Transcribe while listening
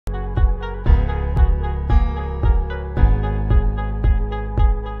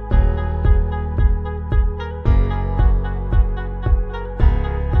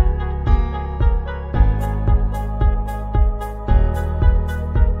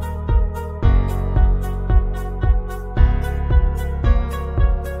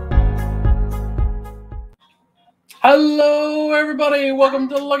Hello, everybody. Welcome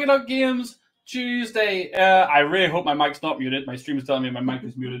to Lucky Duck Games Tuesday. I really hope my mic's not muted. My stream is telling me my mic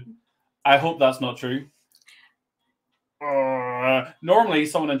is muted. I hope that's not true. Normally,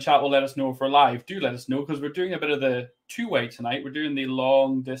 someone in chat will let us know if we're live. Do let us know, because we're doing a bit of the two-way tonight. We're doing the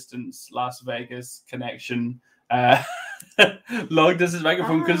long-distance Las Vegas connection. Long-distance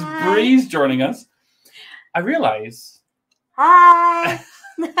microphone, because Bree's joining us. I realize... Hi!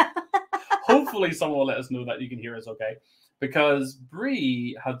 Hopefully someone will let us know that you can hear us okay, because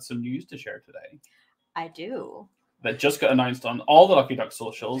Bree had some news to share today. I do. That just got announced on all the Lucky Duck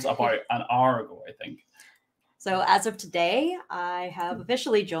socials about an hour ago, I think. So as of today, I have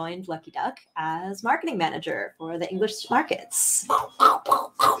officially joined Lucky Duck as marketing manager for the English markets.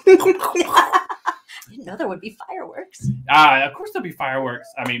 I didn't know there would be fireworks. Of course there'll be fireworks.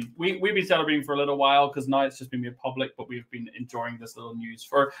 I mean, we've been celebrating for a little while because now it's just been made public, but we've been enjoying this little news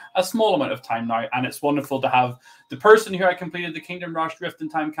for a small amount of time now. And it's wonderful to have the person who I completed the Kingdom Rush Rift in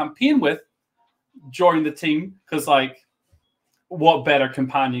Time campaign with join the team, because, like, what better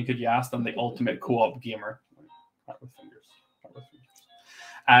companion could you ask than the ultimate co-op gamer? With fingers.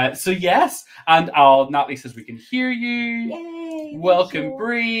 So yes, and Natalie says we can hear you. Yay! Welcome,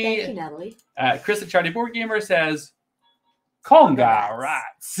 Bree. Thank you, Natalie. Chris at Charity Board Gamer says,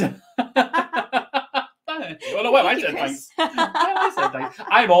 "Congrats." Well, I said thanks. I said thanks.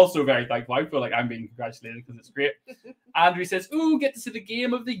 I'm also very thankful. I feel like I'm being congratulated because it's great. Andrew says, "Ooh, get to see the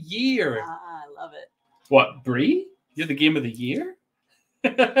game of the year." I love it. What, Bree? You're the game of the year?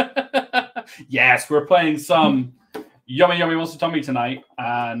 Yes, we're playing some Yummy Yummy Monster Tummy tonight,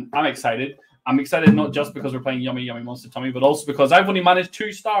 and I'm excited. I'm excited not just because we're playing Yummy Yummy Monster Tummy, but also because I've only managed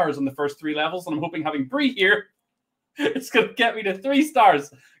 2 stars on the first 3 levels, and I'm hoping having Bree here, it's going to get me to 3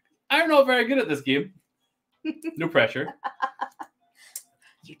 stars. I'm not very good at this game. No pressure.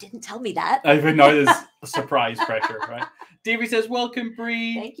 You didn't tell me that. I've now there's a surprise pressure, right? Davey says, "Welcome,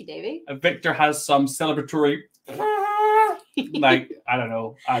 Bree." Thank you, Davey. Victor has some celebratory, like, I don't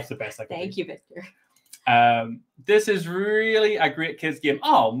know. That's the best I can do. Thank you, Victor. This is really a great kids game.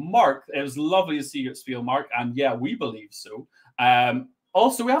 Oh, Mark, it was lovely to see you at Spiel, Mark, and yeah, we believe so.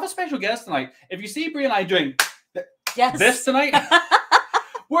 Also, we have a special guest tonight. If you see Bree and I doing this tonight,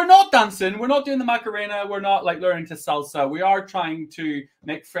 we're not dancing, we're not doing the Macarena, we're not like learning to salsa. We are trying to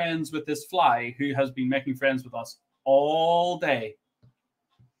make friends with this fly who has been making friends with us all day.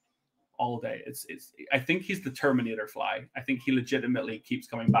 All day. I think he's the Terminator fly. I think he legitimately keeps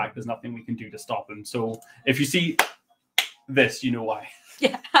coming back. There's nothing we can do to stop him. So if you see this, you know why.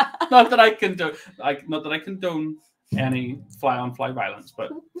 Yeah. Not that I condone any fly-on-fly violence,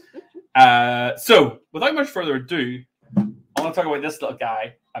 but so without much further ado, I want to talk about this little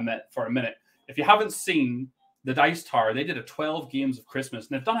guy I met for a minute. If you haven't seen the Dice Tower, they did a 12 games of Christmas,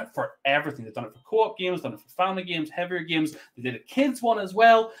 and they've done it for everything. They've done it for co-op games, done it for family games, heavier games. They did a kids one as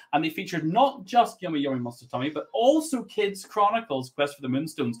well, and they featured not just Yummy Yummy Monster Tummy, but also Kids Chronicles Quest for the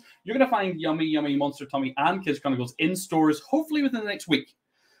Moonstones. You're going to find Yummy Yummy Monster Tummy and Kids Chronicles in stores, hopefully within the next week.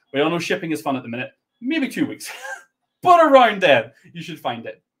 We all know shipping is fun at the minute. Maybe 2 weeks. But around then, you should find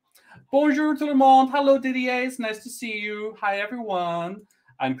it. Bonjour tout le monde. Hello, Didier. It's nice to see you. Hi, everyone.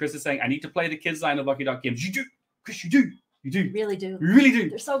 And Chris is saying, I need to play the kids line of Lucky Duck games. You do. Chris, you do. You do. You really do. You really do.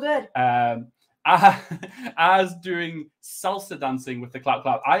 They're so good. As doing salsa dancing with the clap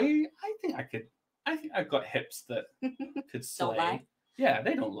clap, I think I've got hips that could slay. Don't lie. Yeah,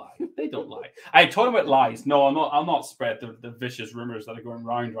 they don't lie. They don't lie. I told him about lies. No, I'll not spread the vicious rumors that are going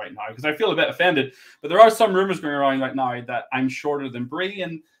around right now, because I feel a bit offended. But there are some rumors going around right now that I'm shorter than Bree,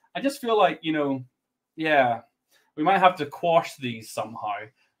 and I just feel like, yeah, we might have to quash these somehow.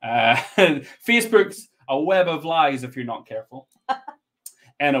 Facebook's a web of lies if you're not careful.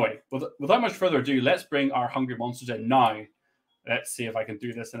 Anyway, without much further ado, let's bring our hungry monsters in now. Let's see if I can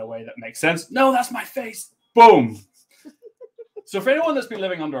do this in a way that makes sense. No, that's my face. Boom. So for anyone that's been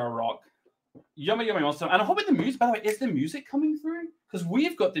living under a rock, Yummy Yummy Monster, and I'm hoping the music, by the way, is the music coming through? Because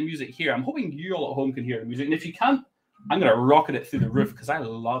we've got the music here. I'm hoping you all at home can hear the music. And if you can't, I'm going to rocket it through the roof because I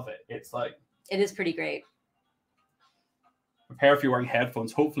love it. It's like... It is pretty great. Prepare if you're wearing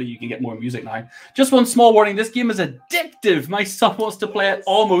headphones. Hopefully you can get more music now. Just one small warning. This game is addictive. My son wants to play it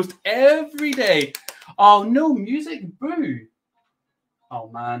almost every day. Oh, no music. Boo. Oh,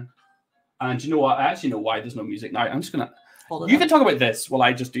 man. And you know what? I actually know why there's no music now. I'm just going to... You can talk about this while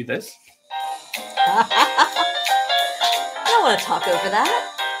I just do this. I don't want to talk over that.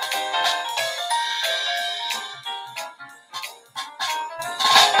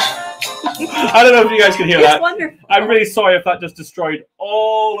 I don't know if you guys can hear that. Wonderful. I'm really sorry if that just destroyed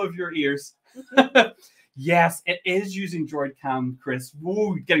all of your ears. Yes, it is using Droid Cam, Chris.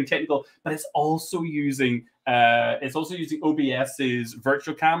 Woo, getting technical, but it's also using It's also using OBS's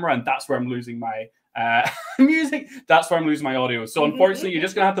virtual camera, and that's where I'm losing my music. That's where I'm losing my audio. So unfortunately, you're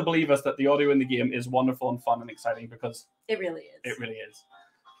just gonna have to believe us that the audio in the game is wonderful and fun and exciting, because it really is. It really is.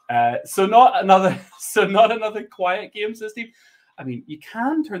 So not another quiet game system. I mean, you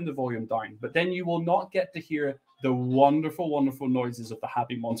can turn the volume down, but then you will not get to hear the wonderful, wonderful noises of the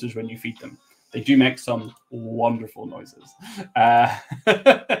happy monsters when you feed them. They do make some wonderful noises.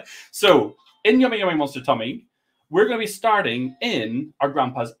 So, in Yummy Yummy Monster Tummy, we're going to be starting in our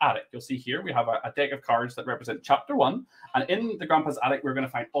Grandpa's attic. You'll see here we have a deck of cards that represent Chapter 1. And in the Grandpa's attic, we're going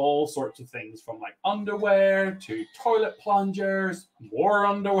to find all sorts of things, from like underwear to toilet plungers, more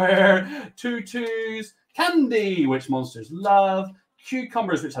underwear, tutus, candy, which monsters love,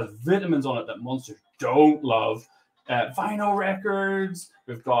 cucumbers, which has vitamins on it that monsters don't love, vinyl records,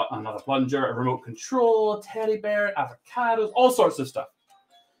 we've got another plunger, a remote control, a teddy bear, avocados, all sorts of stuff.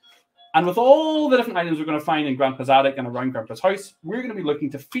 And with all the different items we're going to find in Grandpa's attic and around Grandpa's house, we're going to be looking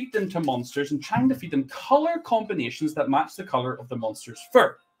to feed them to monsters and trying to feed them color combinations that match the color of the monster's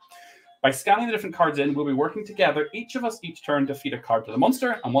fur. By scanning the different cards in, we'll be working together, each of us each turn, to feed a card to the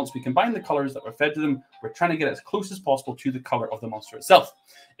monster. And once we combine the colors that were fed to them, we're trying to get as close as possible to the color of the monster itself.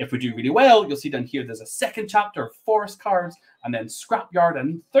 If we do really well, you'll see down here there's a second chapter of forest cards, and then scrapyard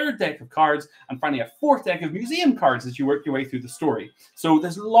and third deck of cards, and finally a fourth deck of museum cards as you work your way through the story. So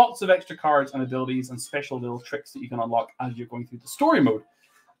there's lots of extra cards and abilities and special little tricks that you can unlock as you're going through the story mode.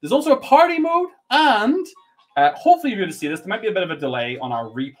 There's also a party mode, and hopefully you're able to see this. There might be a bit of a delay on our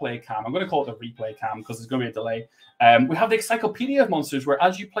replay cam. I'm going to call it the replay cam because there's going to be a delay. We have the Encyclopedia of Monsters, where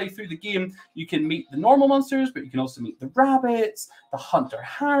as you play through the game, you can meet the normal monsters, but you can also meet the rabbits, the Hunter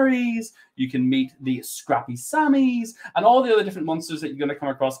Harrys, you can meet the Scrappy Sammies, and all the other different monsters that you're going to come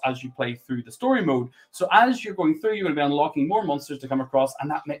across as you play through the story mode. So as you're going through, you're going to be unlocking more monsters to come across,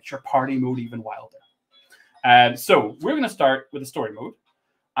 and that makes your party mode even wilder. So we're going to start with the story mode,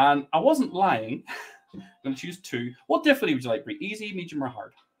 and I wasn't lying. I'm going to choose 2. What difficulty would you like, Bree? Easy, medium, or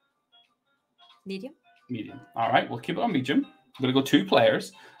hard? Medium. Medium. All right, we'll keep it on medium. I'm going to go 2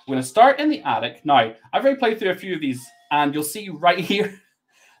 players. We're going to start in the attic. Now, I've already played through a few of these, and you'll see right here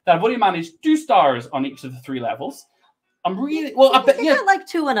that I've only managed 2 stars on each of the 3 levels. I'm really well. I bet, yeah, like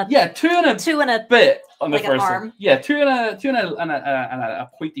 2 and a 2 and a bit on the like first arm. one. Yeah, 2 and a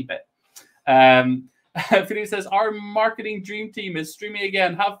pointy bit. Philippe says, our marketing dream team is streaming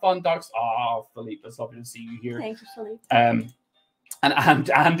again. Have fun, docs. Oh, Philippe, it's lovely to see you here. Thank you, Philippe. And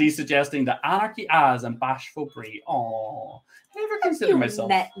Andy's suggesting that Anarchy Az and Bashful Bree. Oh, I never consider myself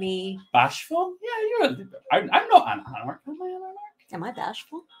met me. bashful. Yeah, I'm not an anarch. Am I an anarch? Am I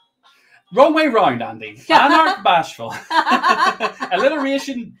bashful? Wrong way round, Andy. Anarch bashful.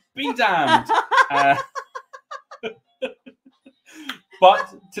 Alliteration be damned.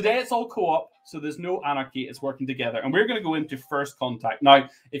 But today it's all co-op, so there's no anarchy. It's working together. And we're going to go into First Contact. Now,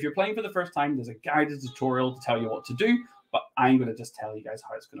 if you're playing for the first time, there's a guided tutorial to tell you what to do, but I'm going to just tell you guys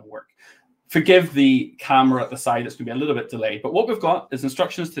how it's going to work. Forgive the camera at the side. It's going to be a little bit delayed. But what we've got is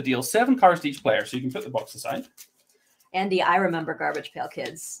instructions to deal 7 cards to each player. So you can put the box aside. Andy, I remember Garbage Pail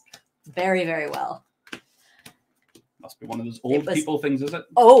Kids very, very well. Must be one of those old people things, is it?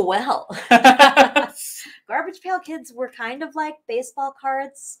 Oh, well. Garbage Pail Kids were kind of like baseball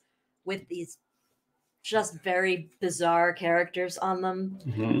cards with these just very bizarre characters on them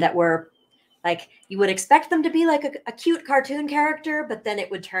that were like, you would expect them to be like a cute cartoon character, but then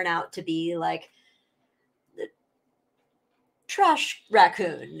it would turn out to be like the trash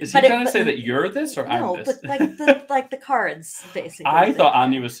raccoon. Is he trying to say that you're this or I'm this? No, but like the cards, basically. I thought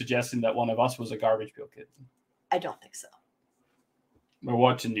Andy was suggesting that one of us was a Garbage Pail Kid. I don't think so. We're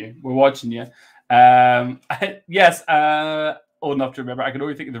watching you. We're watching you. Yes. Old enough to remember. I can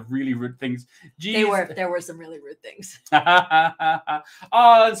only think of the really rude things. Jeez. There were some really rude things.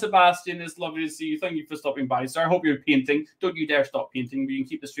 And Sebastian, it's lovely to see you. Thank you for stopping by, sir. I hope you're painting. Don't you dare stop painting. You can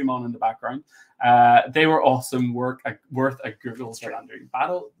keep the stream on in the background. They were awesome worth a Google for Andrew.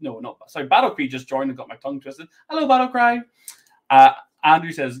 Battle Cree just joined and got my tongue twisted. Hello, Battle Cry.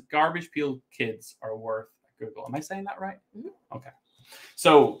 Andrew says Garbage Pail Kids are worth a Google. Am I saying that right? Mm-hmm. Okay.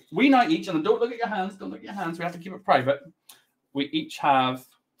 So we now each, and don't look at your hands. Don't look at your hands. We have to keep it private. We each have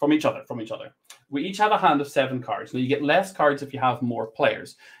from each other. We each have a hand of 7 cards. Now you get less cards if you have more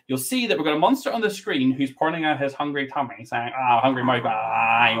players. You'll see that we've got a monster on the screen who's pointing at his hungry tummy, saying, hungry mouth,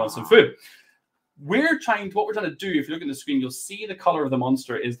 he wants some food. What we're trying to do, if you look at the screen, you'll see the color of the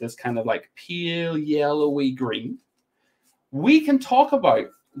monster is this kind of like pale yellowy green. We can talk about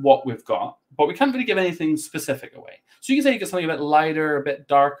what we've got, but we can't really give anything specific away. So you can say you get something a bit lighter, a bit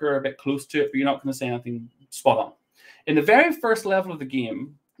darker, a bit close to it, but you're not going to say anything spot on. In the very first level of the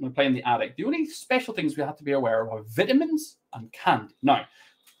game, when we play in the attic, the only special things we have to be aware of are vitamins and candy. Now,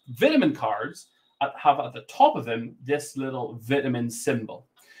 vitamin cards have at the top of them this little vitamin symbol.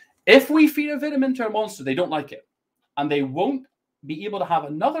 If we feed a vitamin to a monster, they don't like it. And they won't be able to have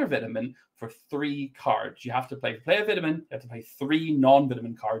another vitamin for 3 cards. You have to play a vitamin, you have to play 3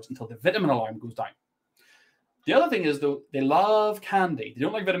 non-vitamin cards until the vitamin alarm goes down. The other thing is, though, they love candy. They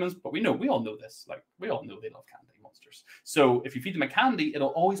don't like vitamins, but we all know this. Like, we all know they love candy, monsters. So if you feed them a candy, it'll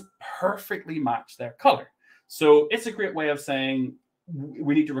always perfectly match their color. So it's a great way of saying,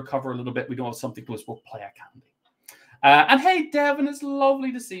 we need to recover a little bit. We don't have something close. We'll play a candy. And hey, Devin, it's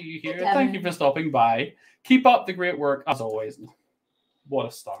lovely to see you here. Hey, thank you for stopping by. Keep up the great work, as always. What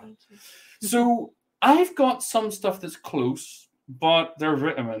a star. So I've got some stuff that's close, but they're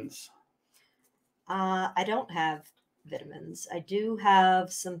vitamins. I don't have vitamins. I do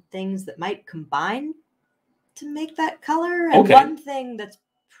have some things that might combine to make that color, and one thing that's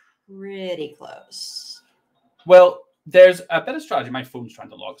pretty close. Well, there's a bit of strategy. My phone's trying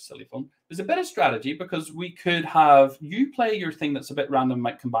to log, silly phone. There's a bit of strategy because we could have you play your thing that's a bit random,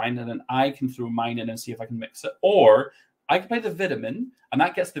 might combine, and then I can throw mine in and see if I can mix it. Or I can play the vitamin, and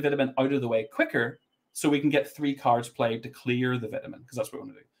that gets the vitamin out of the way quicker, so we can get 3 cards played to clear the vitamin, because that's what we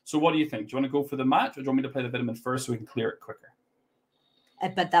want to do. So what do you think? Do you want to go for the match, or do you want me to play the vitamin first so we can clear it quicker? I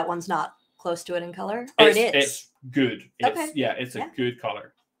bet that one's not close to it in color. Or it is. It's good. It's a good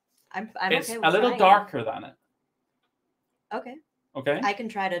color. I'm it's okay with a little trying. darker than it. Okay. Okay. I can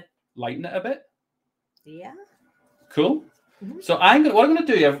try to lighten it a bit. Yeah. Cool. So what I'm going to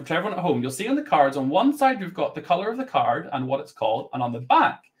do to everyone at home, you'll see on the cards, on one side we've got the color of the card and what it's called, and on the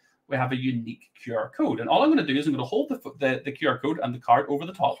back we have a unique QR code. And all I'm going to do is I'm going to hold the QR code and the card over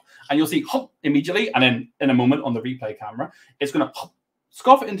the top, and you'll see immediately, and then in a moment on the replay camera, it's going to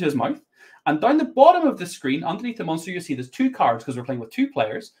scoff it into his mouth. And down the bottom of the screen, underneath the monster, you see there's 2 cards because we're playing with 2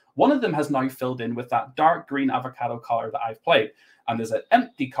 players. One of them has now filled in with that dark green avocado color that I've played. And there's an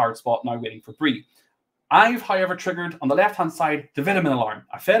empty card spot now waiting for Bree. I've, however, triggered on the left-hand side the vitamin alarm.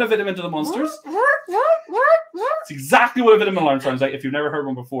 I fed a vitamin to the monsters. It's exactly what a vitamin alarm sounds like if you've never heard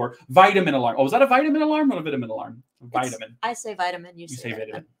one before. Vitamin alarm. Oh, is that a vitamin alarm or a vitamin alarm? Vitamin. I say vitamin, you say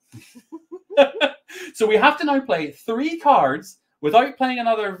vitamin. So we have to now play 3 cards without playing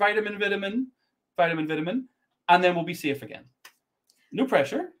another vitamin, and then we'll be safe again. No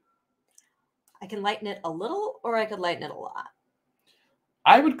pressure. I can lighten it a little, or I could lighten it a lot.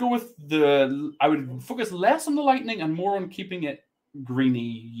 I would go with I would focus less on the lightning and more on keeping it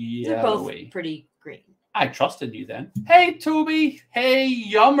greeny, yellowy. They're both pretty green. I trusted you then. Hey, Toby. Hey,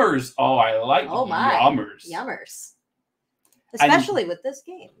 yummers. Oh, I like yummers. Yummers. Especially with this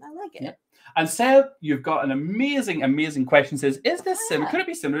game. I like it. Yeah. And Seb, you've got an amazing, amazing question. Says, is this could it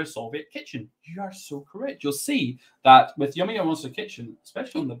be similar to Soviet Kitchen? You are so correct. You'll see that with Yummy Yummy Monster Kitchen,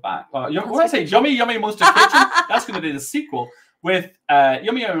 especially on the back. When I say Yummy Yummy Monster Kitchen, that's going to be the sequel. With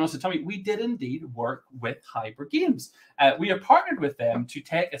Yummy Yummy Monster Tummy, we did indeed work with Hybrid Games. We have partnered with them to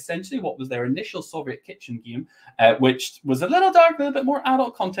take essentially what was their initial Soviet Kitchen game, which was a little dark, a little bit more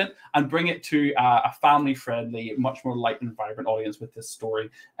adult content, and bring it to a family-friendly, much more light and vibrant audience with this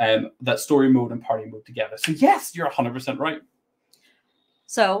story, that story mode and party mode together. So yes, you're 100% right.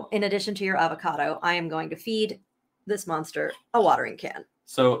 So in addition to your avocado, I am going to feed this monster a watering can.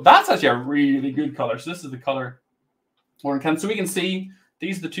 So that's actually a really good color. So this is the color. So we can see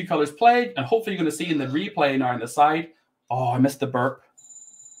these are the 2 colors played, and hopefully you're going to see in the replay now on the side. Oh, I missed the burp.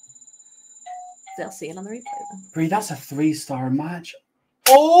 They'll see it on the replay. Bree, that's a 3-star match.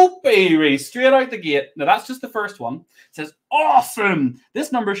 Oh, baby, straight out the gate. Now, that's just the first one. It says, awesome.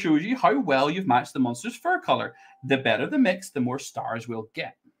 This number shows you how well you've matched the monster's fur color. The better the mix, the more stars we'll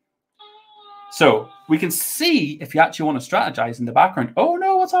get. So we can see if you actually want to strategize in the background. Oh,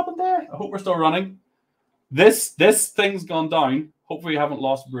 no, what's happened there? I hope we're still running. This thing's gone down. Hopefully we haven't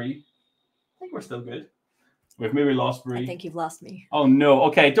lost Bree. I think we're still good. We've maybe lost Bree. I think you've lost me. Oh, no.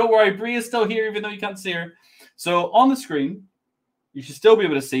 Okay, don't worry. Bree is still here, even though you can't see her. So on the screen, you should still be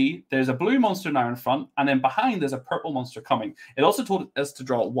able to see there's a blue monster now in front, and then behind there's a purple monster coming. It also told us to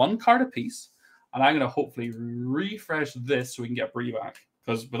draw 1 card apiece, and I'm going to hopefully refresh this so we can get Bree back,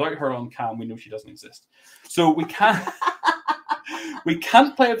 because without her on cam, we know she doesn't exist. So we can't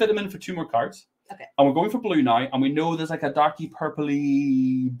play a vitamin for 2 more cards. Okay. And we're going for blue now, and we know there's like a darky,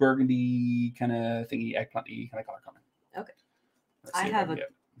 purpley, burgundy kind of thingy, eggplanty kind of color coming. Okay.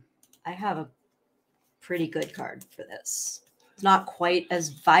 I have a pretty good card for this. It's not quite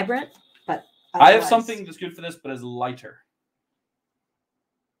as vibrant, but I have something that's good for this, but is lighter.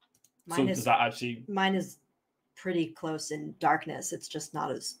 Does that actually? Mine is pretty close in darkness. It's just not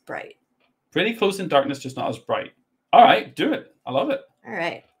as bright. Pretty close in darkness, just not as bright. All right, do it. I love it. All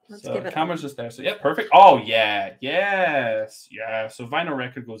right. Let's so give it. Camera's just there. So yeah, perfect. Oh yeah, yes, yeah. So vinyl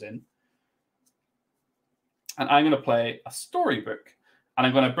record goes in, and I'm going to play a storybook, and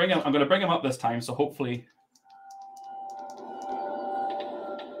I'm going to bring him. I'm going to bring him up this time. So hopefully,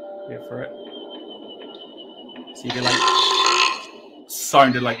 wait for it. See if you like.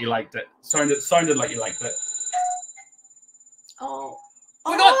 Sounded like you liked it. Sounded like you liked it. Oh.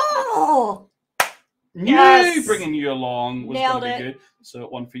 Oh my God. Yes. Bringing you along was going to be good. So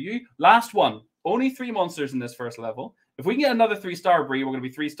one for you. Last one. Only 3 monsters in this first level. If we can get another 3-star Bree, we're going to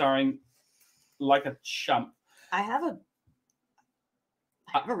be 3-starring like a champ. I have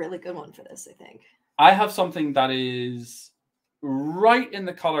a really good one for this, I think. I have something that is right in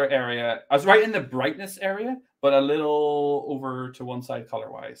the color area. I was right in the brightness area, but a little over to one side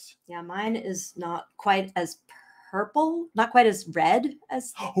color-wise. Yeah, mine is not quite as purple, not quite as red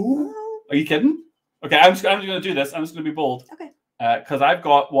as. Oh, are you kidding? Okay, I'm just going to do this. I'm just going to be bold. Okay. Because I've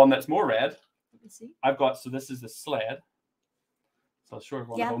got one that's more red. Let me see. So this is the sled. So I'll show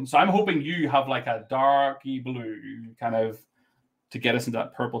everyone at home. So I'm hoping you have like a darky blue kind of to get us into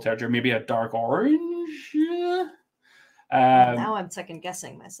that purple territory. Maybe a dark orange. Now I'm second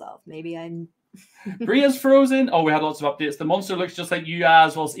guessing myself. Maybe I'm. Bree is frozen. Oh, we had lots of updates. The monster looks just like you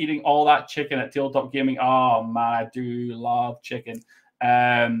as whilst eating all that chicken at Tabletop Gaming. Oh man, I do love chicken.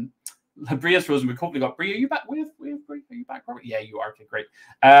 Bree is frozen. We've hopefully got Bree. Are you back with Bree? Are you back, Robert? Yeah, you are. Okay, great.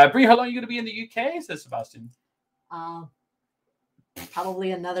 Bree, how long are you going to be in the UK? Says Sebastian.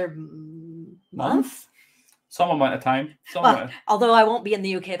 Probably another month. Some amount of time. Although I won't be in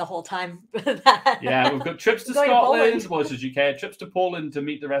the UK the whole time. Yeah, we've got trips to Scotland, which is UK, trips to Poland to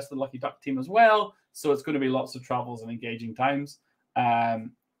meet the rest of the Lucky Duck team as well. So it's going to be lots of travels and engaging times.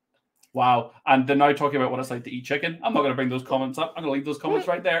 Wow. And they're now talking about what it's like to eat chicken. I'm not going to bring those comments up. I'm going to leave those comments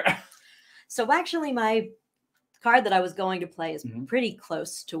right there. So actually, my card that I was going to play is pretty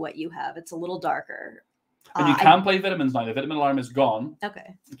close to what you have. It's a little darker. And you can play vitamins now. The vitamin alarm is gone.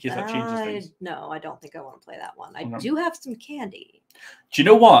 Okay. In case that changes things. No, I don't think I want to play that one. I do have some candy. Do you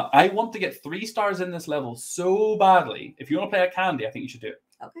know what? I want to get 3 stars in this level so badly. If you want to play a candy, I think you should do it.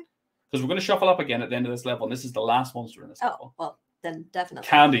 Okay. Because we're going to shuffle up again at the end of this level, and this is the last monster in this level. Well, then definitely.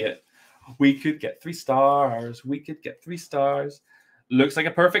 Candy it. We could get 3 stars. We could get 3 stars. Looks like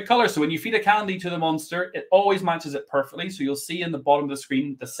a perfect color. So when you feed a candy to the monster, it always matches it perfectly. So you'll see in the bottom of the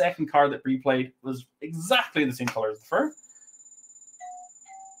screen, the second card that Bree played was exactly the same color as the fur.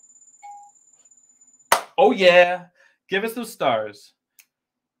 Oh yeah, give us those stars.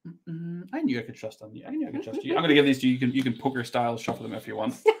 I knew I could trust on you. I knew I could trust you. I'm going to give these to you. You can poker style shuffle them if you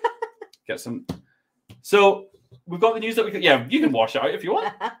want. Get some. So we've got the news that we could. Yeah, you can wash it out if you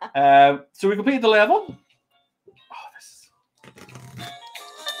want. So we completed the level.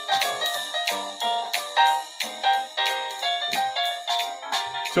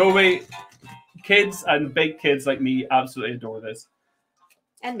 Toby, kids and big kids like me absolutely adore this.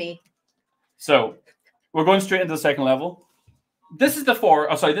 And me. So, we're going straight into the second level. This is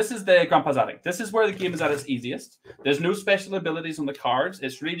this is the Grandpa's Attic. This is where the game is at its easiest. There's no special abilities on the cards.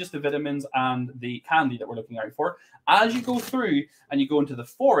 It's really just the vitamins and the candy that we're looking out for. As you go through and you go into the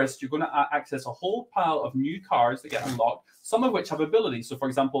forest, you're going to access a whole pile of new cards that get unlocked, some of which have abilities. So, for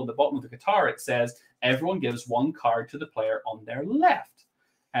example, at the bottom of the guitar, it says, everyone gives 1 card to the player on their left.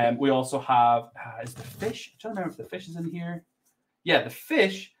 We also have, is the fish? I'm trying to remember if the fish is in here. Yeah, the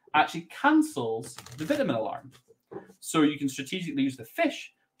fish actually cancels the vitamin alarm. So you can strategically use the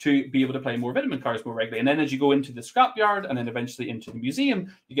fish to be able to play more vitamin cards more regularly. And then as you go into the scrapyard and then eventually into the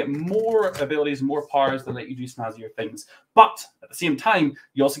museum, you get more abilities and more powers that let you do snazzier things. But at the same time,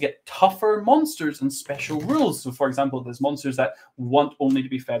 you also get tougher monsters and special rules. So for example, there's monsters that want only to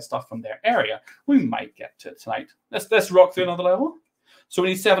be fed stuff from their area. We might get to it tonight. Let's rock through another level. So we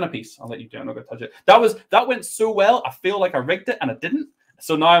need 7 apiece. I'll let you do it. I'm not going to touch it. That went so well. I feel like I rigged it and I didn't.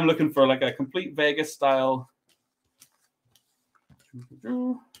 So now I'm looking for like a complete Vegas style.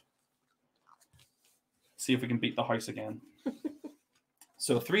 See if we can beat the house again.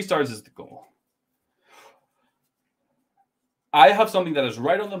 So 3 stars is the goal. I have something that is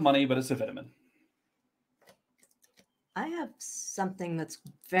right on the money, but it's a vitamin. I have something that's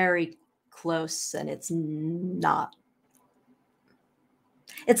very close and it's not.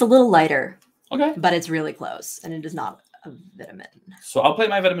 It's a little lighter. Okay. But it's really close and it is not a vitamin. So I'll play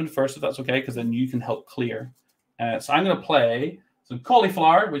my vitamin first if that's okay, because then you can help clear. So I'm going to play some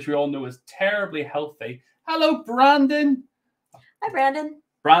cauliflower, which we all know is terribly healthy. Hello, Brandon. Hi, Brandon.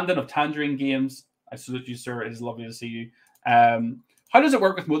 Brandon of Tangerine Games. I salute you, sir. It is lovely to see you. How does it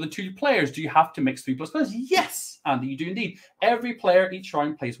work with more than 2 players? Do you have to mix 3++? Yes. and you do indeed. Every player each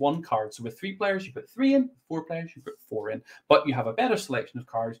round plays one card. So with 3 players, you put 3 in. 4 players, you put 4 in. But you have a better selection of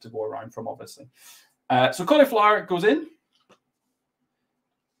cards to go around from, obviously. So cauliflower goes in.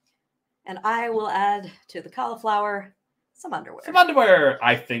 And I will add to the cauliflower some underwear. Some underwear.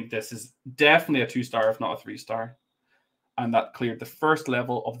 I think this is definitely a 2-star, if not a 3-star. And that cleared the first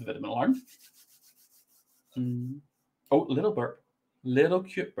level of the vitamin alarm. Oh, little burp. Little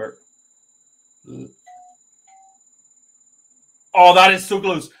cute burp. Oh, that is so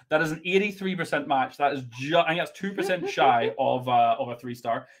close. That is an 83% match. That is just, I think that's 2% shy of a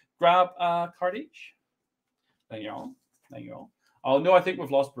 3-star. Grab a card each. There you go. There you go. Oh no, I think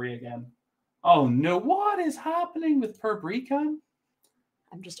we've lost Bree again. Oh no, what is happening with per Bree cam?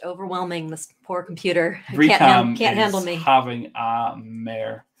 I'm just overwhelming this poor computer. Bree cam can't handle me. Having a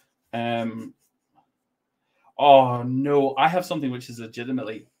mare. Oh no, I have something which is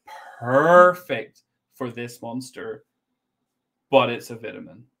legitimately perfect for this monster, but it's a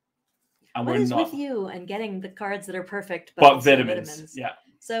vitamin. And what we're is not with you and getting the cards that are perfect, but also vitamins. Yeah.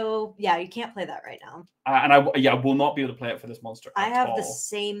 So yeah, you can't play that right now. And I will not be able to play it for this monster. I have the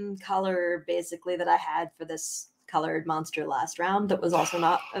same color basically that I had for this colored monster last round that was also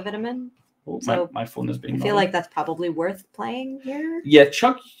not a vitamin. Oh, so my phone is being. I feel like that's probably worth playing here. Yeah,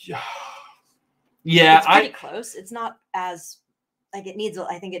 Chuck. Yeah, it's pretty close. It's not as like it needs.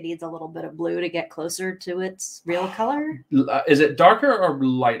 I think it needs a little bit of blue to get closer to its real color. Is it darker or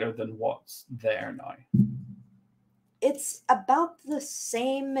lighter than what's there now? It's about the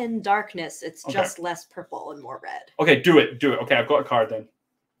same in darkness. It's just less purple and more red. Okay, do it. Do it. Okay, I've got a card then.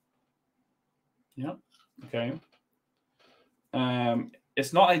 Yep. Okay.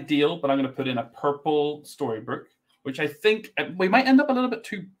 It's not ideal, but I'm going to put in a purple Storybook, which I think we might end up a little bit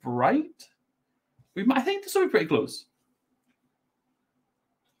too bright. I think this will be pretty close.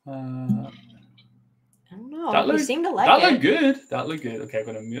 I don't know. You seem to like it. That looked good. That looked good. Okay, I'm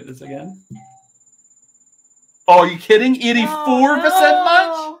going to mute this again. Oh, are you kidding? 84%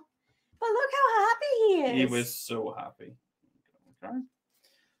 match? But look how happy he is. He was so happy. Okay.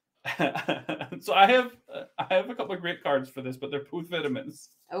 So I have a couple of great cards for this, but they're both vitamins.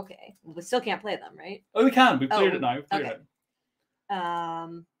 Okay. We still can't play them, right? Oh, we can. We've cleared it now. We've cleared it.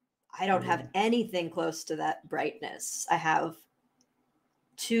 I don't have anything close to that brightness. I have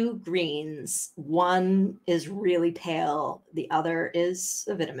 2 greens. One is really pale. The other is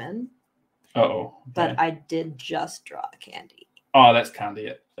a vitamin. Uh-oh. Okay. But I did just draw a candy. Oh, that's candy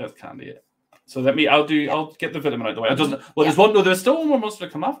it. That's candy it. So I'll get the vitamin out of the way. It doesn't. Well, there's still one more monster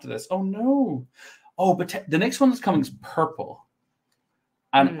to come after this. Oh no. Oh, but the next one that's coming is purple.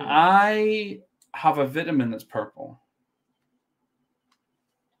 And I have a vitamin that's purple.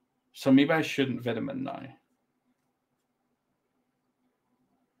 So maybe I shouldn't vitamin now.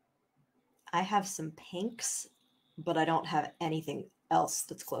 I have some pinks, but I don't have anything else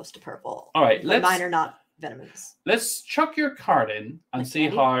that's close to purple. All right, mine are not vitamins. Let's chuck your card in and see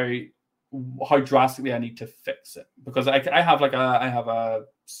how drastically I need to fix it, because I have a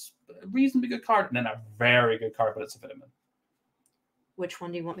reasonably good card and then a very good card, but it's a vitamin. Which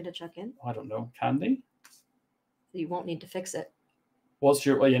one do you want me to chuck in? I don't know. Candy? You won't need to fix it. What's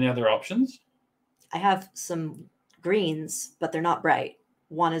any other options? I have some greens, but they're not bright.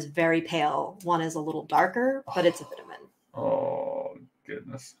 One is very pale. One is a little darker, but it's a vitamin. Oh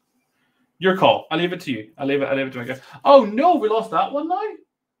goodness! Your call. I'll leave it to you. I'll leave it to my guy. Oh no, we lost that one now.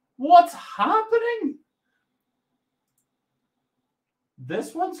 What's happening?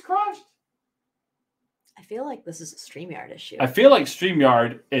 This one's crashed. I feel like this is a StreamYard issue. I feel like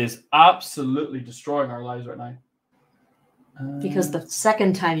StreamYard is absolutely destroying our lives right now. Because the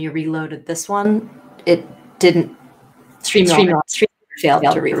second time you reloaded this one, it didn't. StreamYard failed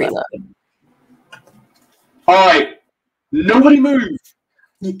to reload. All right. Nobody move.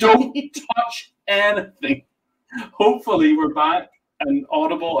 Don't touch anything. Hopefully we're back and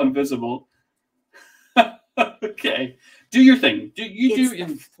audible and visible. Okay. Do your thing. Where's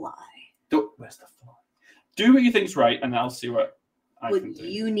the fly? Do what you think's right, and I'll see what I can do.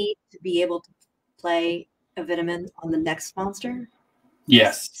 You need to be able to play a vitamin on the next monster?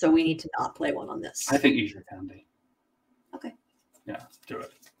 Yes. So we need to not play one on this. I think use your candy. Okay. Yeah, do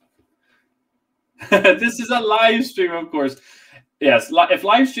it. This is a live stream, of course. Yes, if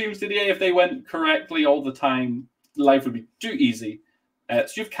live streams today, if they went correctly all the time, life would be too easy. So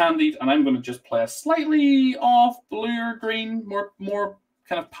you've candied, and I'm going to just play a slightly off blue or green, more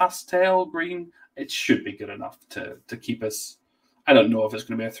kind of pastel green. It should be good enough to keep us. I don't know if it's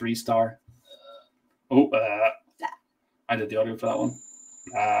going to be a 3-star. Oh, I did the audio for that one.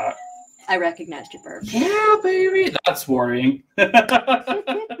 I recognized your burp. Yeah, baby. That's worrying.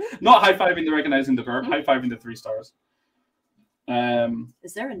 Not high-fiving the recognizing the verb, high-fiving the 3 stars.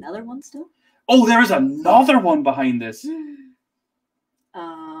 Is there another one still? Oh, there is another one behind this.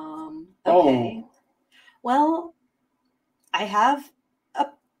 Okay. Well, I have a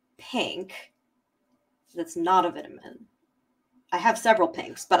pink that's not a vitamin. I have several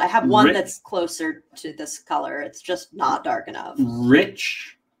pinks, but I have one that's closer to this color. It's just not dark enough.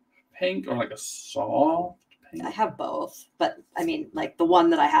 Rich pink or like a soft pink? I have both, but I mean, like the one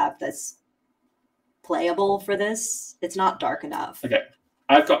that I have that's playable for this, it's not dark enough. Okay.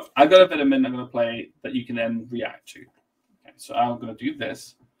 I've got a vitamin I'm going to play that you can then react to. Okay, so I'm going to do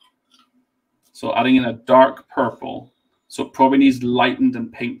this. So adding in a dark purple. So it probably needs lightened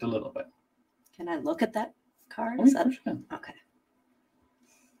and pinked a little bit. Can I look at that card? Oh, Is that okay?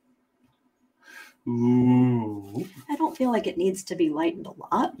 Ooh. I don't feel like it needs to be lightened a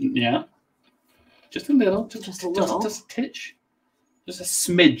lot. Yeah. Just a little. Just a little. Just a titch. Just a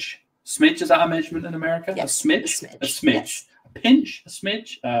smidge. Smidge, is that a measurement in America? Yes, a smidge? A smidge. Yes. A pinch? A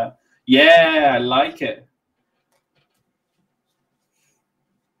smidge? Yeah, I like it.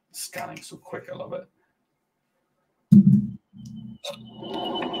 Scanning so quick, I love it.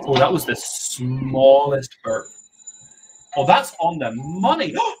 Oh, that was the smallest burp. Oh, that's on the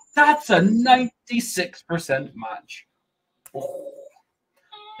money. That's a 96% match. Oh.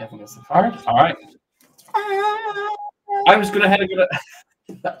 Everyone gets the card. All right. I was going to head and go to...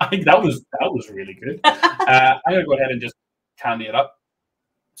 that was really good. I'm going to go ahead and just candy it up.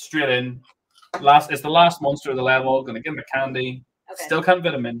 Straight in. It's the last monster of the level. Going to give him a candy. Okay. Still can't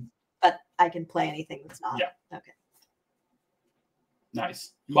vitamin. But I can play anything that's not. Yeah. Okay.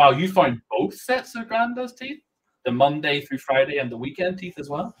 Nice. Wow, you found both sets of Granda's teeth? The Monday through Friday and the weekend teeth as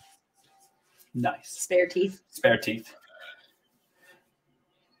well? Nice. Spare teeth? Spare teeth.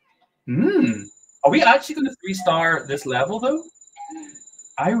 Are we actually going to 3-star this level, though?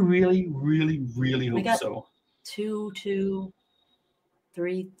 I really, really, really hope so. 2, 2,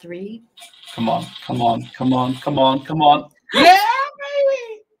 3, 3. Come on, come on, come on, come on, come on. Yeah,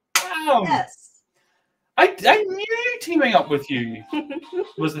 baby! Wow. Yes. I knew teaming up with you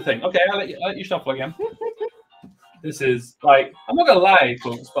was the thing. Okay, I'll let you shuffle again. This is like, I'm not gonna lie,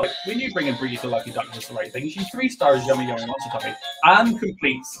 folks, but like, we knew bringing Bree to Lucky Duck was the right thing. She's 3 stars, Yummy Yummy Monster Tuppy, and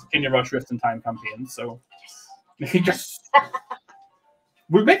completes Can You Rush Rift in Time campaign. So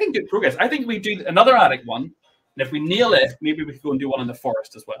we're making good progress. I think we do another attic one, and if we nail it, maybe we can go and do one in the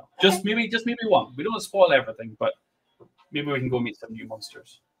forest as well. Okay. Just maybe one. We don't want to spoil everything, but maybe we can go meet some new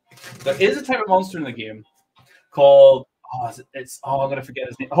monsters. There is a type of monster in the game called I'm gonna forget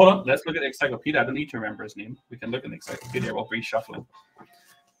his name. Hold on, let's look at the encyclopedia. I don't need to remember his name. We can look in the encyclopedia while Bree's shuffling.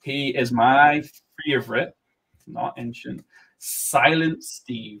 He is my favorite, not ancient. Silent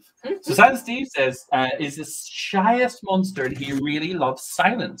Steve. So Silent Steve says is the shyest monster and he really loves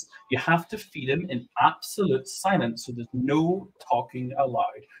silence. You have to feed him in absolute silence, so there's no talking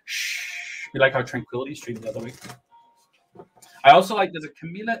aloud. Shh. We like our tranquility stream the other week. I also like there's a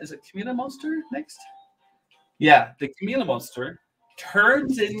Camilla. Is it Camilla monster next? Yeah, the Camilla monster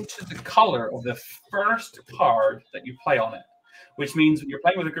turns into the color of the first card that you play on it, which means when you're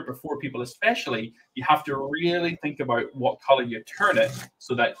playing with a group of 4 people especially, you have to really think about what color you turn it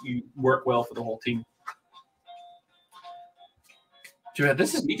so that you work well for the whole team.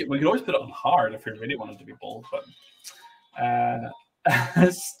 This is medium. We can always put it on hard if we really wanted to be bold, but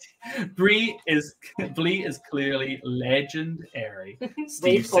Bree is clearly legendary.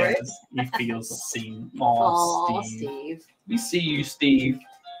 Steve says he feels seen. Aw, Steve. We see you, Steve.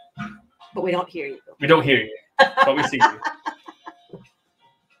 But we don't hear you. We don't hear you, but we see you.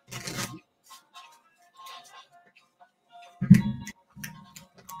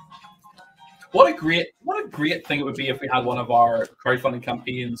 What a great thing it would be if we had one of our crowdfunding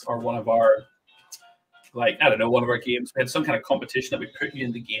campaigns or one of our, like, I don't know, one of our games. We had some kind of competition that we put you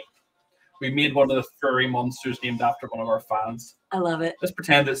in the game. We made one of the furry monsters named after one of our fans. I love it. Let's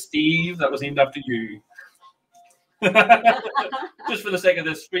pretend that Steve, that was named after you. Just for the sake of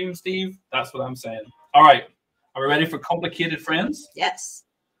this stream, Steve, that's what I'm saying. All right. Are we ready for complicated friends? Yes.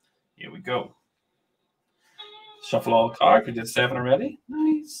 Here we go. Shuffle all the cards. We did 7 already.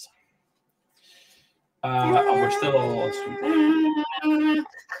 Nice. And we're still all on stream.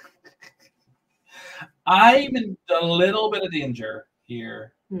 I'm in a little bit of danger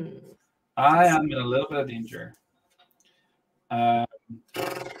here. I am in a little bit of danger.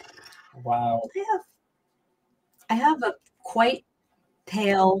 Wow. I have a quite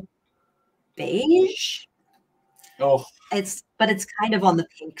pale beige. Oh. But it's kind of on the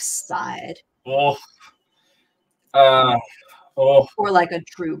pink side. Oh. Oh, or like a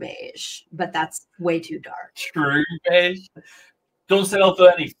true beige, but that's way too dark. true beige. Don't settle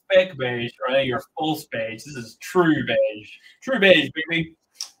for any fake beige or any of your false beige. This is true beige. True beige, baby.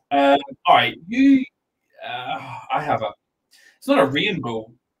 All right, you. I have a. It's not a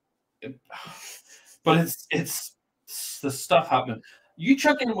rainbow, but it's the stuff happening. You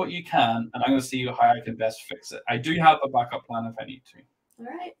chuck in what you can, and I'm going to see how I can best fix it. I do have a backup plan if I need to. All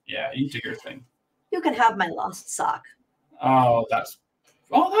right. Yeah, you do your thing. You can have my lost sock. Oh, that's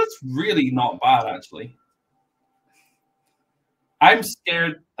really not bad actually. I'm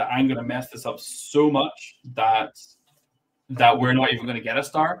scared that I'm going to mess this up so much that we're not even going to get a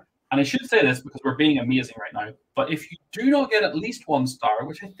star. And I should say this because we're being amazing right now. But if you do not get at least 1 star,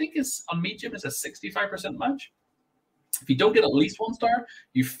 which I think is on Medium is a 65% match, if you don't get at least 1 star,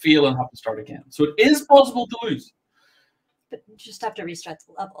 you fail and have to start again. So it is possible to lose. But you just have to restart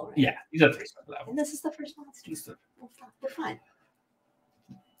the level, right? Yeah, you have to restart the level. And this is the first monster. We're fine.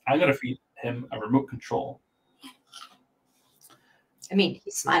 I'm going to feed him a remote control. I mean,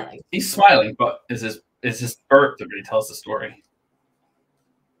 he's smiling. He's smiling, but is his burp that really tells the story.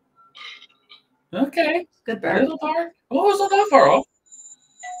 Okay. Good A bird. little dark. Oh, it's not that far off.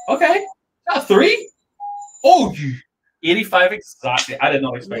 Okay. That 3? Oh, 85 exactly. I did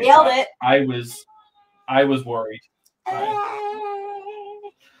not expect Nailed that. it. I was worried.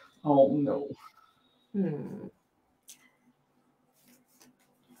 Oh no.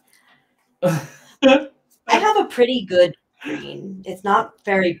 I have a pretty good green. It's not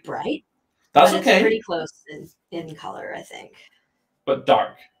very bright. That's but okay. It's pretty close in color, I think. But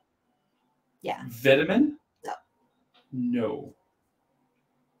dark. Yeah. Vitamin? No. No.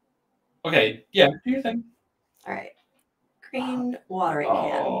 Okay. Yeah. Do your thing. All right. Green watering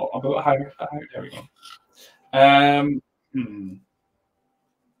can. Oh, a bit higher. There we go.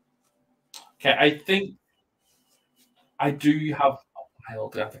 Okay, I think I do have a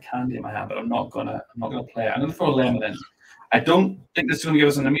wild of candy in my hand, but I'm not gonna play it. I'm gonna throw a lemon in. I don't think this is gonna give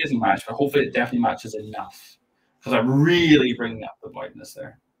us an amazing match, but hopefully it definitely matches enough. Because I'm really bringing up the brightness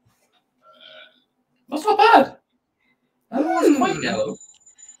there. That's not bad. That was quite yellow.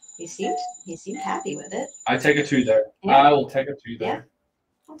 He seemed happy with it. I take a 2 there. Yeah. I will take a 2 there. Yeah.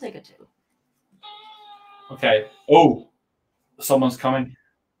 I'll take a 2. Okay. Oh, someone's coming.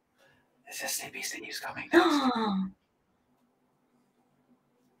 Is this Sleepy Steve's coming?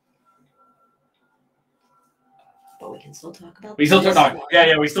 But we can still talk about. We still talk now.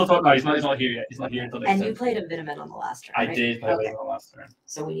 Yeah, we still talk now. He's not here yet. He's not here until next And time. you played a vitamin on the last turn. I right? did play okay. on the last turn.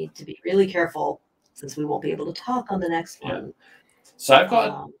 So we need to be really careful since we won't be able to talk on the next one. So I've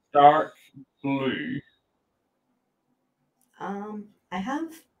got a dark blue. I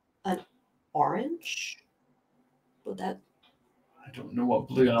have an orange. Would that? I don't know what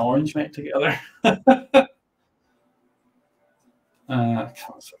blue and orange make together. Can't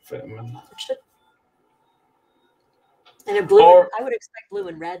vitamin. And a blue, Or, I would expect blue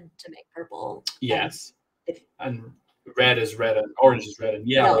and red to make purple. Yes. And red is red and orange is red and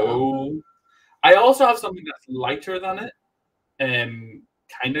yellow. No. I also have something that's lighter than it.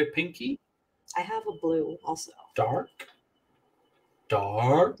 Kind of pinky. I have a blue also. Dark.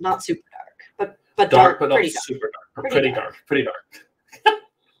 Not super dark, but dark, but not pretty dark. super dark. Or pretty dark.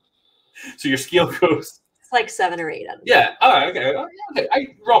 So your scale goes. It's like 7 or 8. Yeah. All right. Okay. Okay.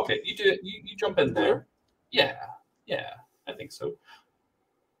 I rock it. You do it. You jump in there. Yeah. Yeah. I think so.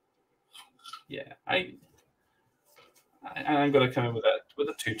 Yeah. I'm gonna come in with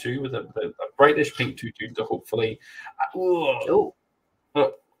a 2/2 with a brightish pink 2/2 to hopefully.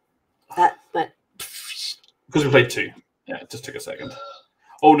 That but because we played 2. Yeah, it just took a second.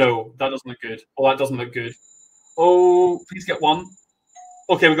 Oh no, that doesn't look good. Oh, that doesn't look good. Oh, please get 1.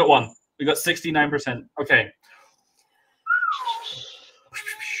 Okay, we got 1. We got 69%. Okay.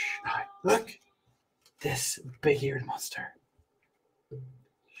 Look, this big-eared monster.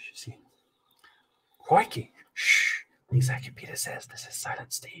 See, crikey. Shh. The encyclopedia says this is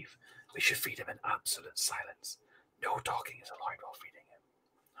Silent Steve. We should feed him in absolute silence. No talking is allowed while feeding him.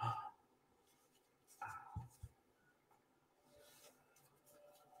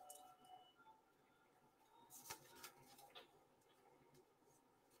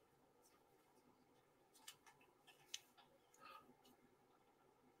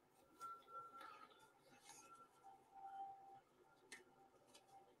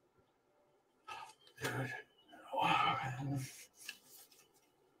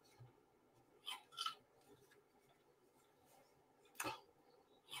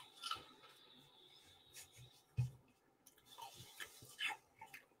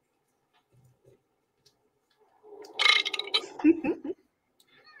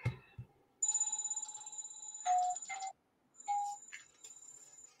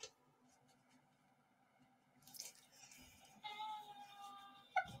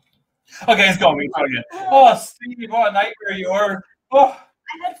 Okay, it's gone. We can try again. Oh, Steve, what a nightmare you are. Oh,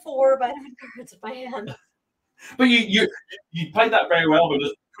 I had 4 vitamin cards in my hand. but you played that very well, but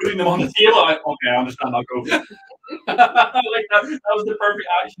just putting them on the table. Okay, I understand. I'll go. Like that was the perfect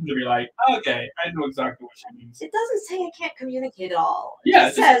action to be like, okay, I know exactly what she means. It doesn't say I can't communicate at all. It Yeah,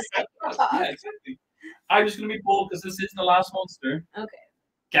 just says I yeah, can't talk. exactly. I'm just gonna be bold because this is the last monster. Okay.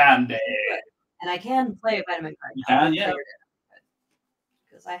 Candy. And I can play a vitamin card. You can, yeah.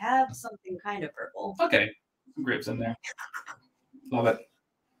 Because I have something kind of purple. Okay, some grapes in there. Love it.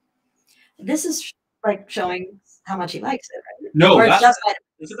 This is like showing how much he likes it, right? No, or it's just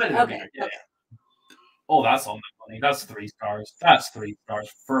it's a vitamin okay. card. Yeah, yeah. Oh, that's on the money. That's 3 stars. That's 3 stars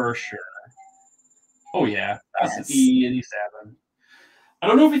for sure. Oh yeah, that's an E87. I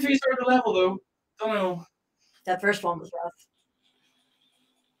don't know if he 3-starred the level though. Don't know. That first one was rough.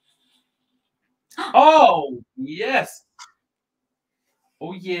 Oh yes.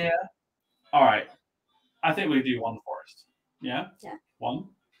 Oh yeah. All right. I think we do one first. Yeah. Yeah. 1.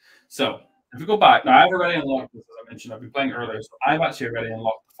 So if we go back now, I've already unlocked this, as I mentioned. I've been playing earlier, so I've actually already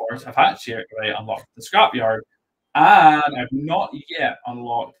unlocked the forest. I've actually already unlocked the scrapyard, and I've not yet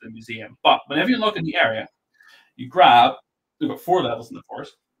unlocked the museum. But whenever you unlock a new area, you grab. We've got 4 levels in the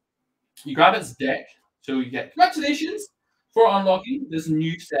forest. You grab its deck, so you get congratulations for unlocking this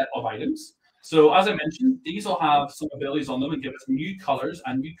new set of items. So as I mentioned, these will have some abilities on them and give us new colors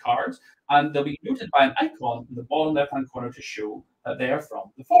and new cards, and they'll be noted by an icon in the bottom left-hand corner to show that they are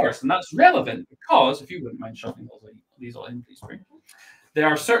from the forest. And that's relevant because, if you wouldn't mind shoving these all in, please, Bree, there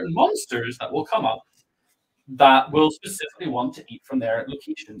are certain monsters that will come up that will specifically want to eat from their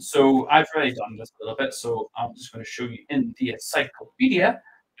location. So I've already done this a little bit, so I'm just going to show you in the encyclopedia.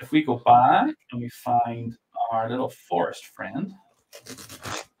 If we go back and we find our little forest friend,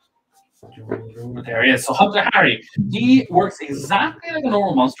 there he is. So Hunter Harry, he works exactly like a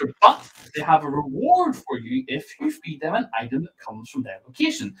normal monster, but they have a reward for you if you feed them an item that comes from their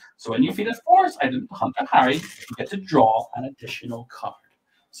location. So when you feed a forest item to Hunter Harry, you get to draw an additional card.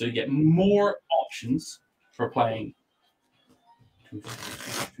 So you get more options for playing.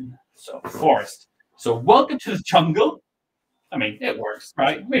 So forest. So welcome to the jungle. I mean, it works,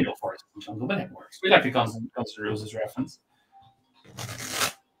 right? We know forest and jungle, but it works. We like the Guns N' Roses reference.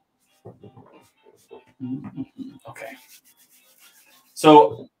 Okay.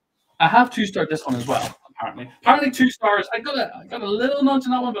 So I have 2-starred this one as well. Apparently 2 stars. I got a little nudge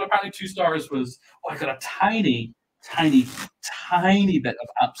on that one, but apparently 2 stars was. Oh, I got a tiny bit of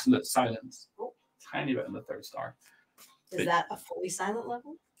absolute silence. Oh, tiny bit in the 3rd star. Is that a fully silent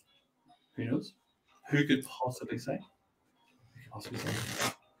level? Who knows? Who could possibly say?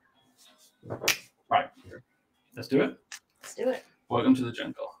 Right. Let's do it. Let's do it. Welcome to the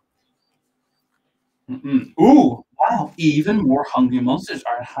jungle. Ooh, wow. Even more hungry monsters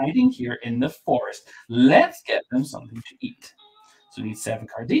are hiding here in the forest. Let's get them something to eat. So we need 7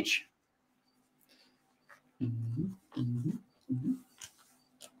 cards each.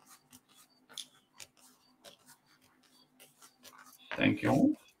 Thank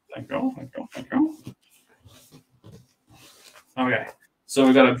you. Okay. So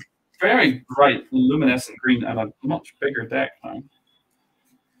we've got a very bright luminescent green and a much bigger deck now.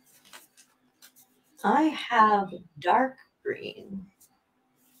 I have dark green.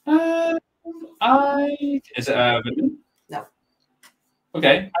 Is it vanilla? No.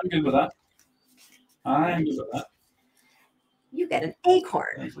 Okay, I'm good with that. You get an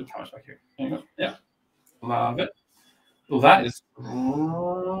acorn. Thanks for the comments back here. There you go. Yeah. Love it. Well, that is.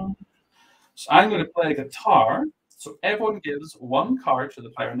 So I'm going to play a guitar. So everyone gives 1 card to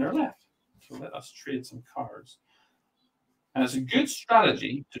the player on their left. So let us trade some cards. And it's a good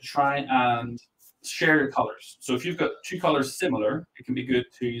strategy to try and share your colors. So if you've got 2 colors similar, it can be good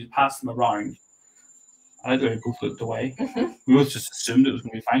to pass them around. I do both looked away. We both just assumed it was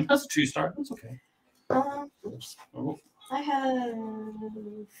going to be fine. That's a 2-star. That's okay. I have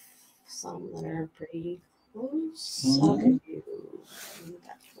some that are pretty close. I'll give you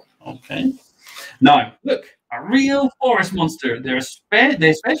that one. Okay. Now, look, a real forest monster. They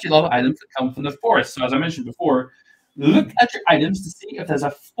especially love items that come from the forest. So as I mentioned before, look at your items to see if there's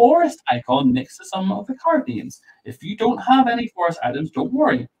a forest icon next to some of the card names. If you don't have any forest items, don't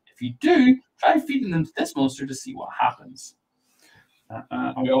worry. If you do, try feeding them to this monster to see what happens.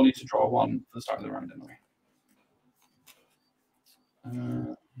 And we all need to draw 1 for the start of the round anyway.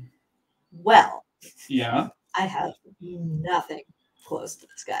 Well, yeah. I have nothing close to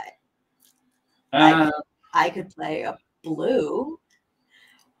this guy. I could play a blue.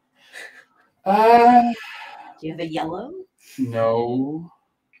 Do you have a yellow? No.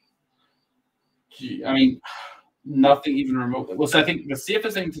 I mean, Nothing even remotely. Well, so I think the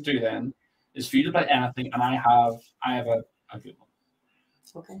safest thing to do then is for you to play anything, and I have a good one.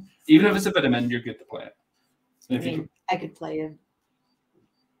 Okay. Even if it's a vitamin, you're good to play it. So if I could play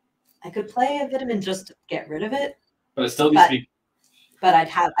a vitamin just to get rid of it. But it still needs to be. But I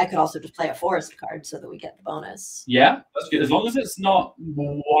could also just play a forest card so that we get the bonus. Yeah, that's good. As long as it's not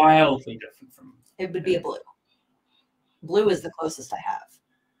wildly different from. It would be a blue. Blue is the closest I have.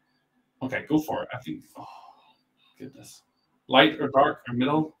 Okay, go for it. I think. Oh, goodness. Light or dark or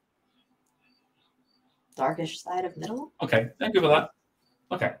middle? Darkish side of middle. Okay, thank you for that.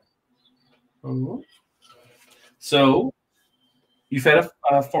 Okay. So you fed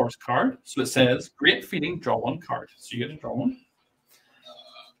a forest card. So it says, great feeding, draw one card. So you get to draw one.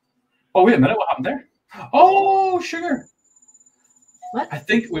 Oh, wait a minute. What happened there? Oh, sugar. What? I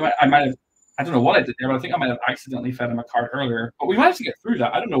think I might have, I don't know what I did there, but I think I might have accidentally fed him a card earlier. But we managed to get through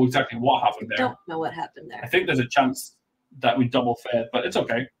that. I don't know exactly what happened there. Don't know what happened there. I think there's a chance that we double fed, but it's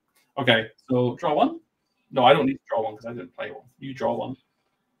okay. Okay, so draw one. No, I don't need to draw one because I didn't play one. You draw one.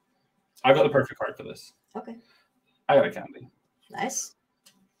 I got the perfect card for this. Okay. I got a candy. Nice.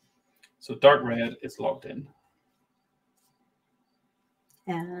 So dark red, it's logged in.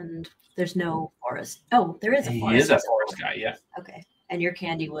 And there's no forest. Oh, there is a forest. He is a forest guy, yeah. Okay. And your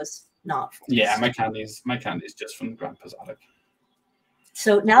candy was not forest. Yeah, my candy's just from Grandpa's attic.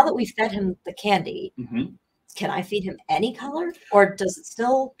 So now that we fed him the candy, Mm-hmm. can I feed him any color, or does it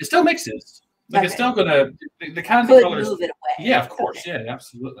still? It still mixes. Like it's still gonna the candy could colors. move it away. Yeah, of course. Okay. Yeah,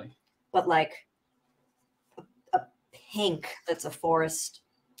 absolutely. But like a pink that's a forest.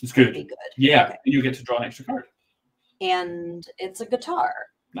 It's good. Would be good. Yeah, Okay. and you get to draw an extra card. And it's a guitar.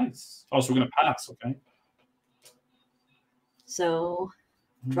 Nice. Also, we're gonna pass. Okay. So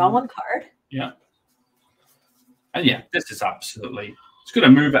draw one card. Yeah. And yeah, this is absolutely. It's going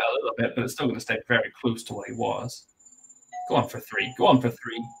to move it a little bit, but it's still going to stay very close to what he was. Go on for 3. Go on for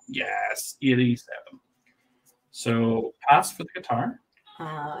 3. Yes, 87. So pass for the guitar.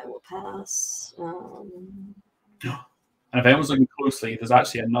 I will pass. And if anyone's looking closely, there's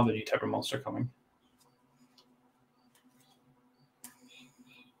actually another new type of monster coming.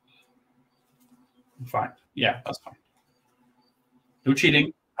 Fine. Yeah, that's fine. No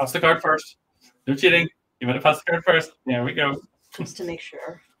cheating. Pass the card first. No cheating. You want to pass the card first. There we go. Just to make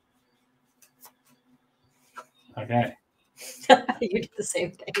sure. Okay. You did the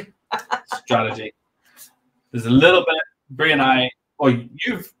same thing. Strategy. There's a little bit. Bree and I. Well,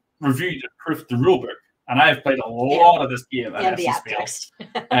 you've reviewed and proofed the rulebook, and I have played a lot of this game at the app SSPL. text.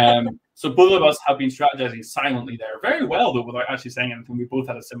 So both of us have been strategizing silently there, very well though, without actually saying anything. We both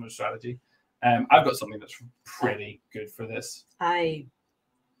had a similar strategy. I've got something that's pretty good for this. I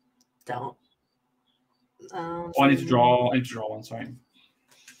don't. I need to draw one. Sorry,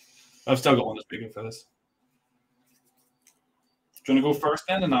 I've still got one that's pretty good for this. Do you want to go first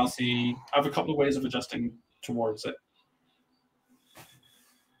then, and I'll see. I have a couple of ways of adjusting towards it.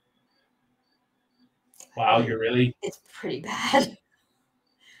 Wow, you're really. It's pretty bad.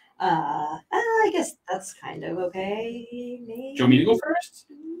 I guess that's kind of okay. Maybe. Do you want me to go first?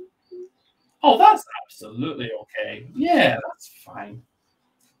 Oh, that's absolutely okay. Yeah, that's fine.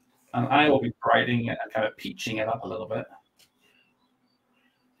 And I will be brightening it and kind of peaching it up a little bit.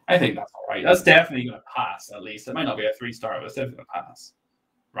 I think that's all right. That's definitely going to pass, at least. It might not be a 3-star, but it's definitely going to pass.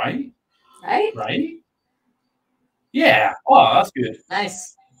 Right? Right? Right? Yeah. Oh, that's good.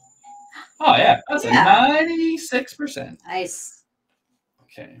 Nice. Oh, yeah. That's a 96%. Nice.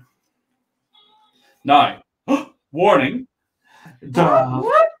 Okay. Now, warning.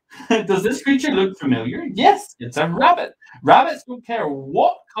 What? Does this creature look familiar? Yes, it's a rabbit. Rabbits don't care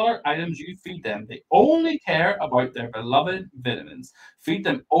what color items you feed them. They only care about their beloved vitamins. Feed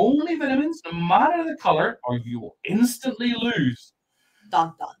them only vitamins, no matter the color, or you will instantly lose.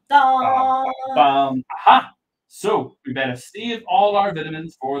 Dun, dun, dun. Aha! So we better save all our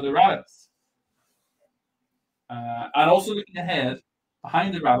vitamins for the rabbits. And also looking ahead,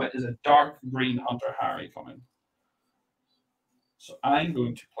 behind the rabbit is a dark green Hunter Harry coming. So I'm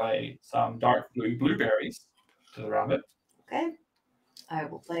going to play some dark blue blueberries to the rabbit. Okay. I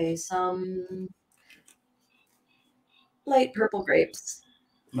will play some light purple grapes.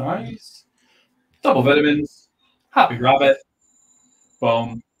 Nice. Double vitamins. Happy rabbit.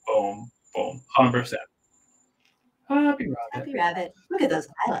 Boom, boom, boom. 100%. Happy rabbit. Happy rabbit. Look at those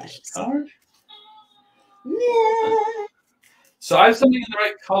eyelashes. Card. Yeah. So I have something in the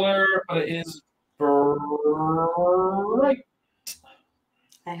right color, but it is bright.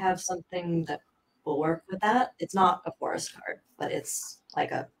 I have something that will work with that. It's not a forest card, but it's like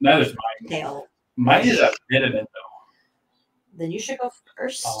a That is mine. tail. Mine is a vitamin, though. Then you should go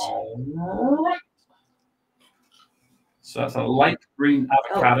first. All right. So that's a light green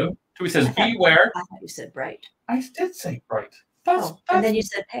avocado. Toby says, beware. I thought you said bright. I did say bright. And then you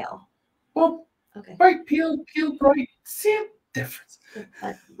said pale. Well, okay. Bright, peel, bright. Same difference.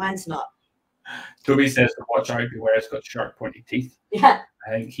 Mine's not. Toby says to watch out, beware, it's got sharp, pointy teeth. Yeah. I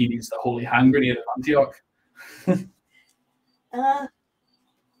think he needs the holy hand grenade of Antioch.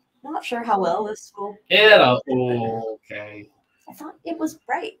 Not sure how well this will. Okay. I thought it was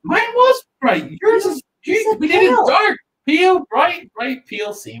bright. Mine was bright. Yours is. We did it dark. Peel, bright,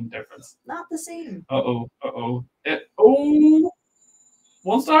 peel. Same difference. Not the same. Oh.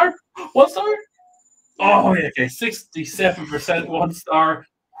 1 star. 1 star. Oh, yeah, okay. 67%, 1 star.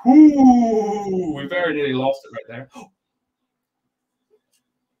 Ooh, we very nearly lost it right there.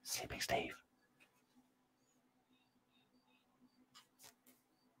 Sleeping Steve.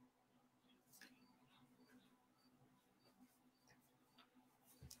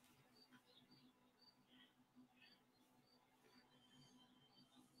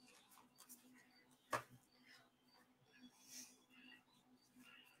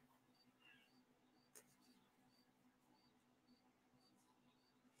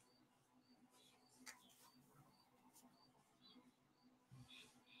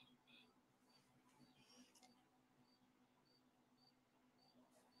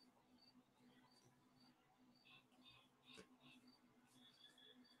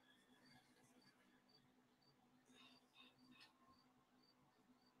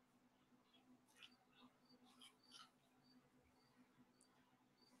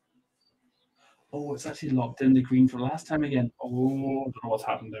 Oh, it's actually locked in the green for last time again. Oh, I don't know what's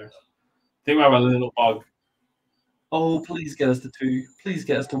happened there. I think we have a little bug. Oh, please get us to 2. Please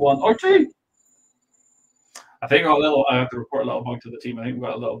get us to 1 or 2. I think I have to report a little bug to the team. I think we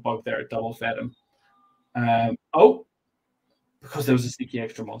got a little bug there. Double fed him. Because there was a sneaky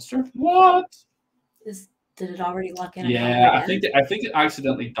extra monster. What? Did it already lock in? Yeah, I think it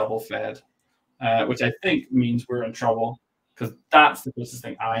accidentally double fed, which I think means we're in trouble because that's the closest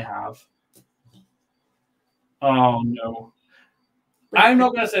thing I have. Oh no! I'm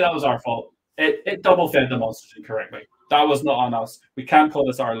not going to say that was our fault. It double fed the monsters incorrectly. That was not on us. We can't call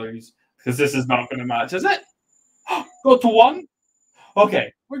this our lose because this is not going to match, is it? Go to 1.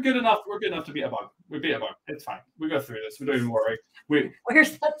 Okay, we're good enough. We're good enough to beat a bug. We beat a bug. It's fine. We go through this. We don't even worry.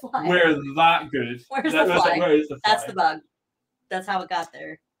 Where's the fly? We're that good. Where's the fly? Where is the fly? That's the bug. That's how it got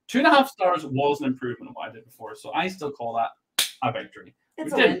there. 2.5 stars was an improvement on what I did before, so I still call that a victory.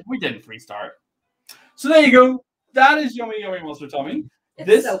 We didn't 3-star it. So there you go. That is Yummy Monster Tummy.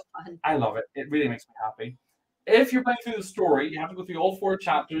 It's so fun. I love it. It really makes me happy. If you're playing through the story, you have to go through all 4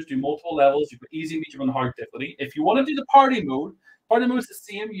 chapters, do multiple levels. You put easy, medium, and hard difficulty. If you want to do the party mode is the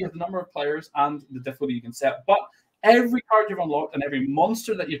same. You have the number of players and the difficulty you can set. But every card you've unlocked and every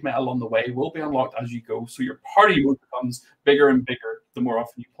monster that you've met along the way will be unlocked as you go. So your party mode becomes bigger and bigger the more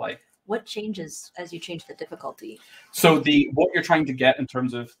often you play. What changes as you change the difficulty? So what you're trying to get in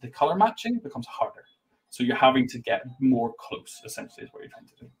terms of the color matching becomes harder. So you're having to get more close, essentially, is what you're trying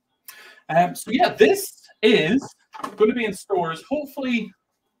to do. So yeah, this is going to be in stores, hopefully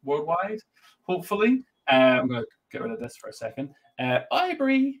worldwide. Hopefully, I'm going to get rid of this for a second. Az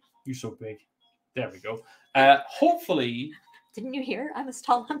Bree, you're so big. There we go. Hopefully. Didn't you hear? I'm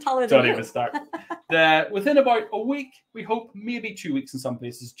taller than you. Don't even start. Within about a week, we hope, maybe 2 weeks in some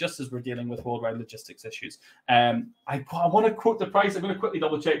places, just as we're dealing with worldwide logistics issues. I want to quote the price. I'm going to quickly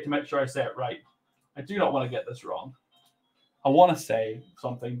double check to make sure I say it right. I do not want to get this wrong. I want to say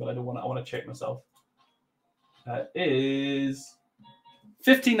something, but I don't want to. I want to check myself. Is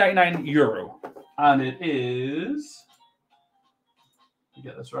 €15.99, and it is. You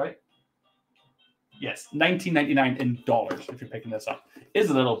get this right? Yes, $19.99 in dollars. If you're picking this up, it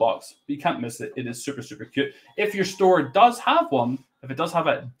is a little box, but you can't miss it. It is super, super cute. If your store does have one, if it does have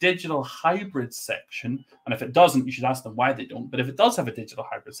a digital hybrid section, and if it doesn't, you should ask them why they don't. But if it does have a digital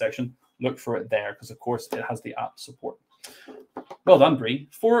hybrid section, look for it there because, of course, it has the app support. Well done, Bree.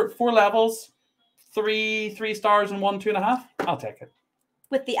 Four levels, 3 stars and 1 2.5. I'll take it.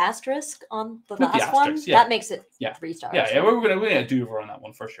 With the asterisk on the last one, yeah. That makes it 3 stars. Yeah, we're gonna do over on that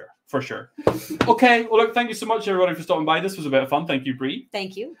one for sure. Okay, well, look, thank you so much, everybody, for stopping by. This was a bit of fun. Thank you, Bree.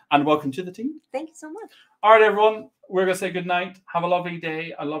 Thank you. And welcome to the team. Thank you so much. All right, everyone, we're gonna say good night. Have a lovely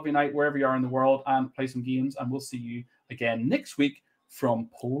day, a lovely night wherever you are in the world, and play some games. And we'll see you again next week from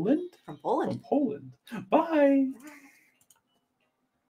Poland. From Poland. Bye.